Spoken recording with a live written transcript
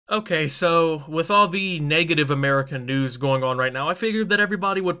Okay, so with all the negative American news going on right now, I figured that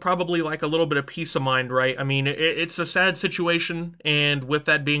everybody would probably like a little bit of peace of mind, right? I mean, it's a sad situation, and with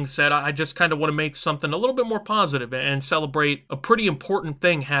that being said, I just kind of want to make something a little bit more positive and celebrate a pretty important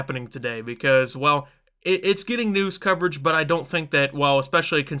thing happening today because, well, it's getting news coverage, but I don't think that, well,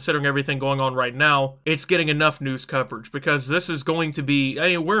 especially considering everything going on right now, it's getting enough news coverage because this is going to be, I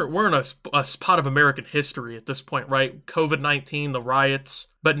mean, we're in a spot of American history at this point, right? COVID-19, the riots.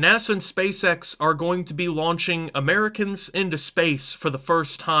 But NASA and SpaceX are going to be launching Americans into space for the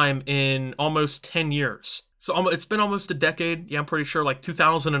first time in almost 10 years. So it's been almost a decade. Yeah, I'm pretty sure like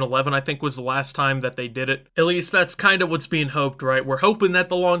 2011, I think, was the last time that they did it. At least that's kind of what's being hoped, right? We're hoping that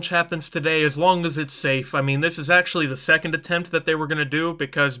the launch happens today as long as it's safe. I mean, this is actually the second attempt that they were going to do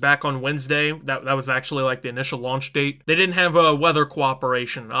because back on Wednesday, that was actually like the initial launch date. They didn't have a weather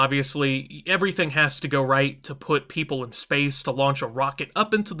cooperation. Obviously, everything has to go right to put people in space, to launch a rocket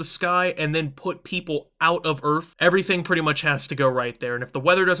up into the sky, and then put people out of Earth. Everything pretty much has to go right there. And if the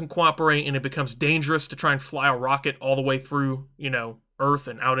weather doesn't cooperate and it becomes dangerous to try and fly a rocket all the way through, Earth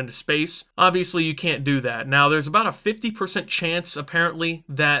and out into space, obviously you can't do that. Now, there's about a 50% chance, apparently,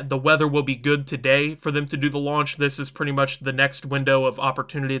 that the weather will be good today for them to do the launch. This is pretty much the next window of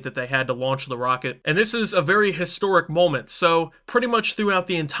opportunity that they had to launch the rocket. And this is a very historic moment. So, pretty much throughout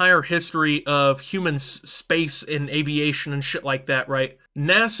the entire history of human space and aviation and shit like that, right?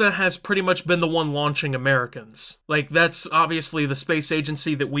 NASA has pretty much been the one launching Americans. Like, that's obviously the space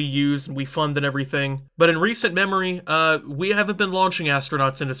agency that we use and we fund and everything. But in recent memory, we haven't been launching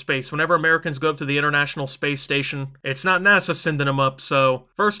astronauts into space. Whenever Americans go up to the International Space Station, it's not NASA sending them up. So,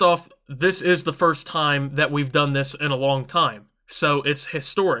 first off, this is the first time that we've done this in a long time. So it's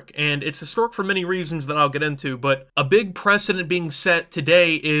historic, and it's historic for many reasons that I'll get into, but a big precedent being set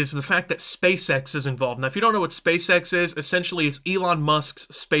today is the fact that SpaceX is involved. Now, if you don't know what SpaceX is, essentially it's Elon Musk's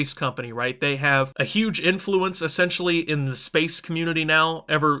space company, right? They have a huge influence, essentially, in the space community now,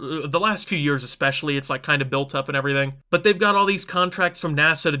 the last few years especially, it's like kind of built up and everything. But they've got all these contracts from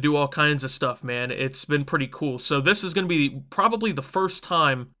NASA to do all kinds of stuff, man. It's been pretty cool. So this is going to be probably the first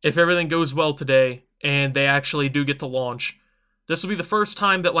time, if everything goes well today, and they actually do get to launch, this will be the first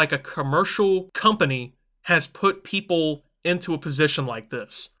time that like a commercial company has put people into a position like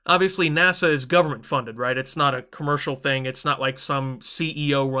this. Obviously, NASA is government funded, right? It's not a commercial thing. It's not like some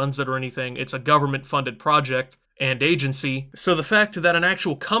CEO runs it or anything. It's a government funded project and agency. So the fact that an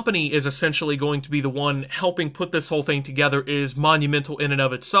actual company is essentially going to be the one helping put this whole thing together is monumental in and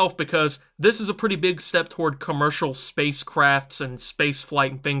of itself because this is a pretty big step toward commercial spacecrafts and space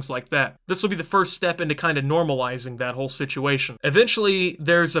flight and things like that. This will be the first step into kind of normalizing that whole situation. Eventually,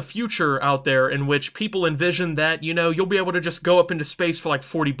 there's a future out there in which people envision that, you'll be able to just go up into space for like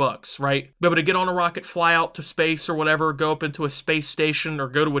 $40, right? Be able to get on a rocket, fly out to space or whatever, go up into a space station or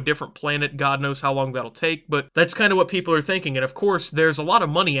go to a different planet. God knows how long that'll take, but that's kind of what people are thinking. And of course, there's a lot of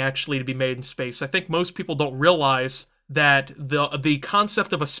money actually to be made in space. I think most people don't realize that the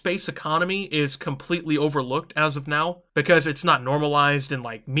concept of a space economy is completely overlooked as of now because it's not normalized in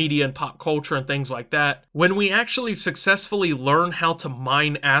like media and pop culture and things like that. When we actually successfully learn how to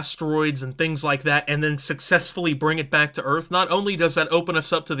mine asteroids and things like that and then successfully bring it back to Earth, not only does that open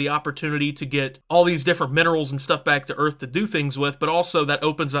us up to the opportunity to get all these different minerals and stuff back to Earth to do things with, but also that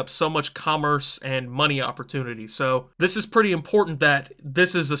opens up so much commerce and money opportunity. So this is pretty important that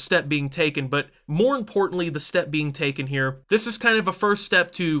this is a step being taken, but more importantly, the step being taken here, this is kind of a first step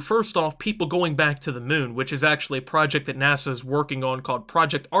to, first off, people going back to the moon, which is actually a project that NASA is working on called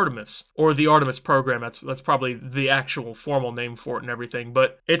Project Artemis, or the Artemis program. That's probably the actual formal name for it and everything,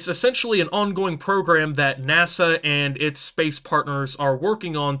 but it's essentially an ongoing program that NASA and its space partners are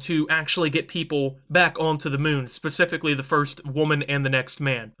working on to actually get people back onto the moon, specifically the first woman and the next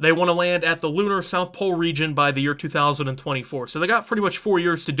man. They want to land at the lunar South Pole region by the year 2024, so they got pretty much 4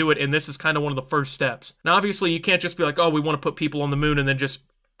 years to do it, and this is kind of one of the first steps. Now, obviously, you can't just be like, oh, we want to put people on the moon and then just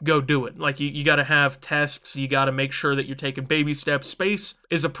go do it. Like, you got to have tests, you got to make sure that you're taking baby steps. Space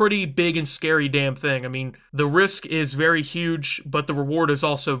is a pretty big and scary damn thing. I mean, the risk is very huge, but the reward is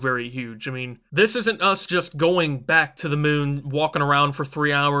also very huge. I mean, this isn't us just going back to the moon, walking around for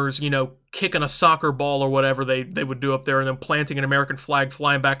 3 hours, kicking a soccer ball or whatever they would do up there and then planting an American flag,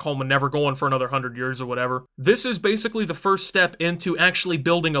 flying back home and never going for another 100 years or whatever. This is basically the first step into actually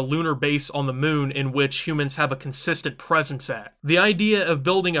building a lunar base on the moon in which humans have a consistent presence at. The idea of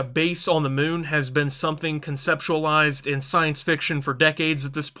building a base on the moon has been something conceptualized in science fiction for decades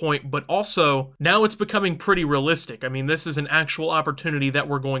at this point, but also now it's becoming pretty realistic. I mean, this is an actual opportunity that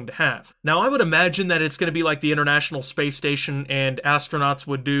we're going to have. Now, I would imagine that it's going to be like the International Space Station and astronauts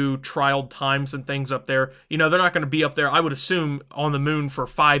would do trial wild times and things up there. You know, they're not going to be up there, I would assume, on the moon for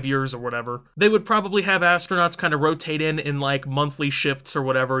 5 years or whatever. They would probably have astronauts kind of rotate in like monthly shifts or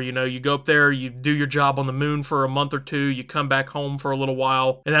whatever. You know, you go up there, you do your job on the moon for a month or two, you come back home for a little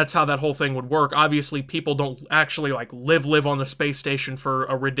while, and that's how that whole thing would work. Obviously, people don't actually like live on the space station for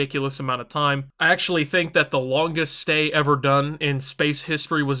a ridiculous amount of time. I actually think that the longest stay ever done in space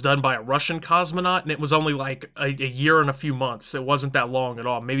history was done by a Russian cosmonaut, and it was only like a year and a few months. It wasn't that long at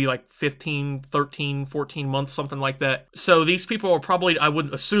all. Maybe like 15, 13, 14 months, something like that. So these people are probably, I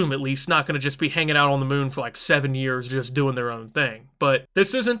would assume at least, not going to just be hanging out on the moon for like 7 years just doing their own thing. But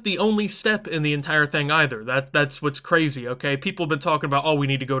this isn't the only step in the entire thing either. That's what's crazy, okay? People have been talking about, oh, we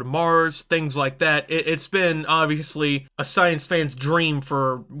need to go to Mars, things like that. It's been, obviously, a science fan's dream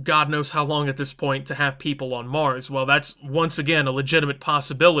for God knows how long at this point to have people on Mars. Well, that's, once again, a legitimate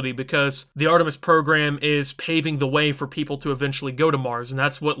possibility because the Artemis program is paving the way for people to eventually go to Mars, and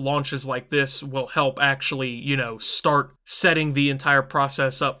that's what launches like this will help actually, you know, start setting the entire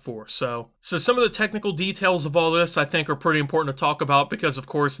process up for. So some of the technical details of all this I think are pretty important to talk about because, of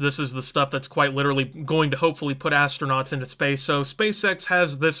course, this is the stuff that's quite literally going to hopefully put astronauts into space. So SpaceX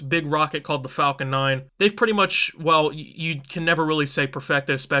has this big rocket called the Falcon 9. They've pretty much, well, you can never really say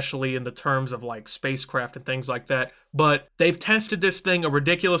perfected, especially in the terms of like spacecraft and things like that. But they've tested this thing a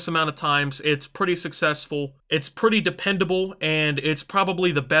ridiculous amount of times. It's pretty successful. It's pretty dependable, and it's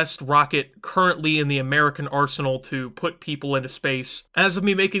probably the best rocket currently in the American arsenal to put people into space. As of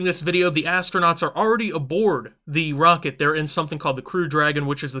me making this video, the astronauts are already aboard the rocket. They're in something called the Crew Dragon,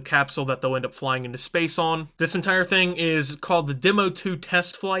 which is the capsule that they'll end up flying into space on. This entire thing is called the Demo 2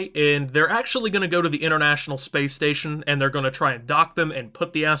 test flight, and they're actually going to go to the International Space Station, and they're going to try and dock them and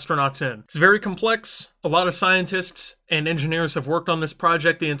put the astronauts in. It's very complex. A lot of scientists and engineers have worked on this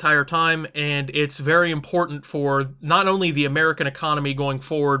project the entire time, and it's very important for not only the American economy going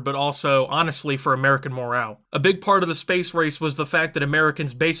forward, but also, honestly, for American morale. A big part of the space race was the fact that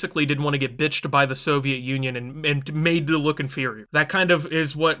Americans basically didn't want to get bitched by the Soviet Union and made to look inferior. That kind of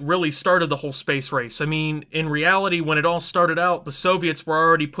is what really started the whole space race. I mean, in reality, when it all started out, the Soviets were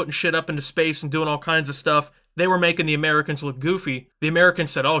already putting shit up into space and doing all kinds of stuff. They were making the Americans look goofy. The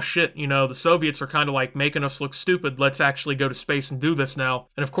Americans said, oh shit, you know, the Soviets are kind of like making us look stupid. Let's actually go to space and do this now.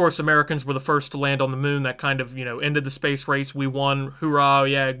 And of course, Americans were the first to land on the moon. That kind of, you know, ended the space race. We won. Hoorah,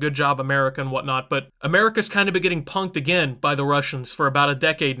 yeah, good job, America, and whatnot. But America's kind of been getting punked again by the Russians for about a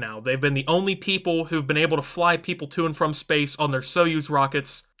decade now. They've been the only people who've been able to fly people to and from space on their Soyuz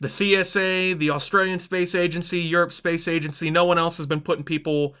rockets. The CSA, the Australian Space Agency, Europe Space Agency, no one else has been putting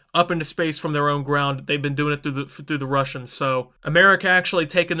people up into space from their own ground. They've been doing it through the Russians. So America actually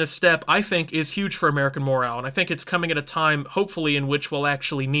taking this step, I think, is huge for American morale. And I think it's coming at a time, hopefully, in which we'll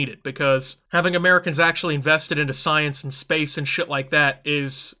actually need it. Because having Americans actually invested into science and space and shit like that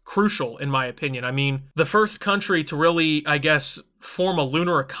is crucial, in my opinion. I mean, the first country to really, I guess, form a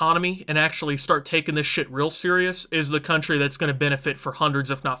lunar economy and actually start taking this shit real serious is the country that's going to benefit for hundreds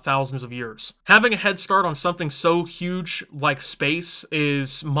if not thousands of years. Having a head start on something so huge like space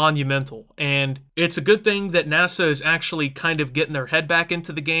is monumental, and it's a good thing that NASA is actually kind of getting their head back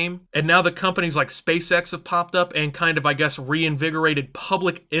into the game, and now the companies like SpaceX have popped up and kind of, I guess, reinvigorated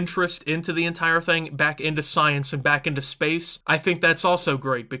public interest into the entire thing, back into science and back into space. I think that's also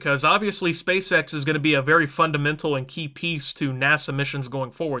great because obviously SpaceX is going to be a very fundamental and key piece to NASA missions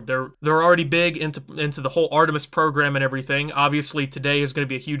going forward. They're already big into the whole Artemis program and everything. Obviously, today is going to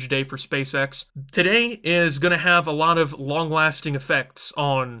be a huge day for SpaceX. Today is going to have a lot of long-lasting effects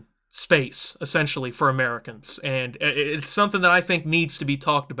on space, essentially, for Americans. And it's something that I think needs to be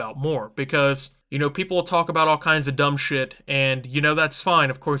talked about more because, you know, people will talk about all kinds of dumb shit, and, you know, that's fine.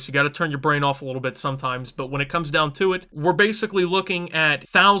 Of course, you got to turn your brain off a little bit sometimes, but when it comes down to it, we're basically looking at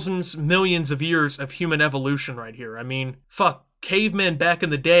thousands, millions of years of human evolution right here. I mean, fuck. Cavemen back in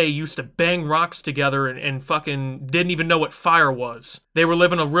the day used to bang rocks together and fucking didn't even know what fire was. They were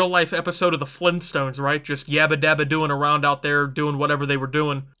living a real-life episode of the Flintstones, right? Just yabba-dabba doing around out there, doing whatever they were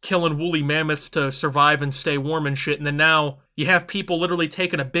doing, killing woolly mammoths to survive and stay warm and shit. And then now you have people literally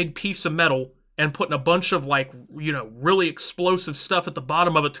taking a big piece of metal and putting a bunch of, like, you know, really explosive stuff at the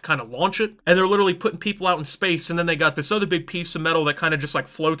bottom of it to kind of launch it. And they're literally putting people out in space, and then they got this other big piece of metal that kind of just, like,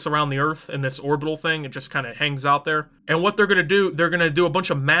 floats around the Earth in this orbital thing. It just kind of hangs out there. And what they're going to do, they're going to do a bunch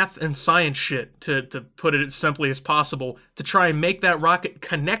of math and science shit, to put it as simply as possible, to try and make that rocket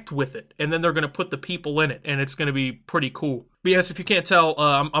connect with it. And then they're going to put the people in it, and it's going to be pretty cool. But yes, if you can't tell,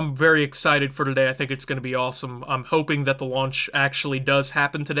 I'm very excited for today. I think it's going to be awesome. I'm hoping that the launch actually does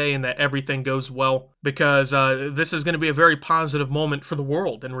happen today and that everything goes well, because this is going to be a very positive moment for the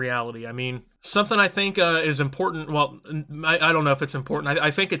world in reality. I mean, something I think is important, well, I don't know if it's important, I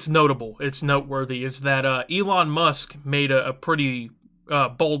think it's notable, it's noteworthy, is that Elon Musk made a pretty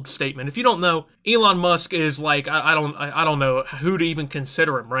bold statement. If you don't know, Elon Musk is like, I don't know who to even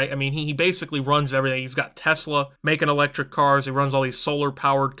consider him, right? I mean, he basically runs everything. He's got Tesla making electric cars. He runs all these solar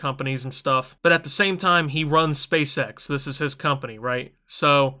powered companies and stuff. But at the same time, he runs SpaceX. This is his company, right?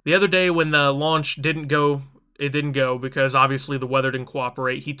 So the other day when the launch didn't go, it didn't go because obviously the weather didn't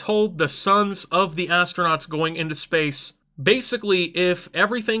cooperate. He told the sons of the astronauts going into space, basically, if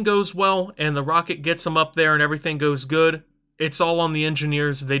everything goes well and the rocket gets them up there and everything goes good, it's all on the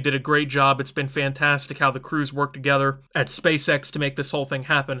engineers. They did a great job. It's been fantastic how the crews work together at SpaceX to make this whole thing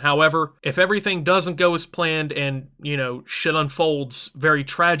happen. However, if everything doesn't go as planned and, you know, shit unfolds very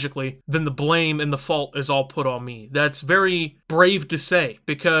tragically, then the blame and the fault is all put on me. That's very brave to say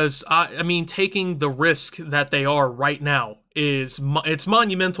because, I mean, taking the risk that they are right now it's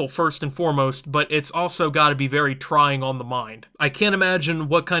monumental first and foremost, but it's also got to be very trying on the mind. I can't imagine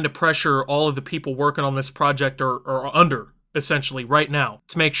what kind of pressure all of the people working on this project are under, essentially, right now,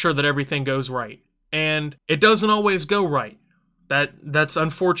 to make sure that everything goes right. And it doesn't always go right. That's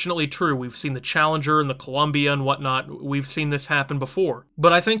unfortunately true. We've seen the Challenger and the Columbia and whatnot. We've seen this happen before.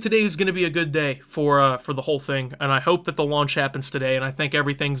 But I think today is going to be a good day for the whole thing, and I hope that the launch happens today, and I think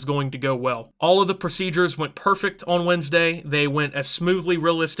everything's going to go well. All of the procedures went perfect on Wednesday. They went as smoothly,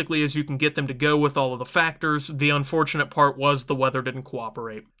 realistically, as you can get them to go with all of the factors. The unfortunate part was the weather didn't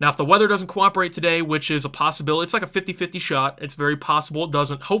cooperate. Now, if the weather doesn't cooperate today, which is a possibility, it's like a 50-50 shot. It's very possible it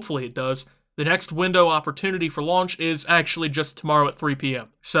doesn't. Hopefully it does. The next window opportunity for launch is actually just tomorrow at 3 p.m.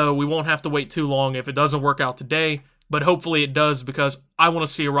 So we won't have to wait too long if it doesn't work out today, but hopefully it does because I want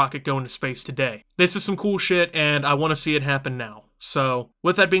to see a rocket go into space today. This is some cool shit and I want to see it happen now. So,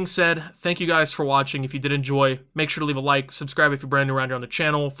 with that being said, thank you guys for watching. If you did enjoy, make sure to leave a like, subscribe if you're brand new around here on the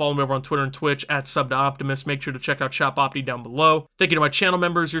channel, follow me over on Twitter and Twitch at @SubToOptimus. Make sure to check out Shop Opti down below. Thank you to my channel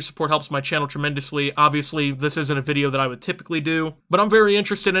members. Your support helps my channel tremendously. Obviously, this isn't a video that I would typically do, but I'm very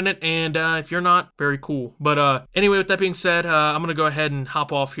interested in it, and if you're not, very cool. But anyway, with that being said, I'm going to go ahead and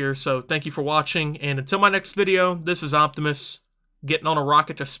hop off here. So, thank you for watching, and until my next video, this is Optimus, getting on a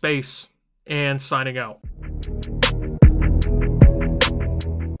rocket to space, and signing out.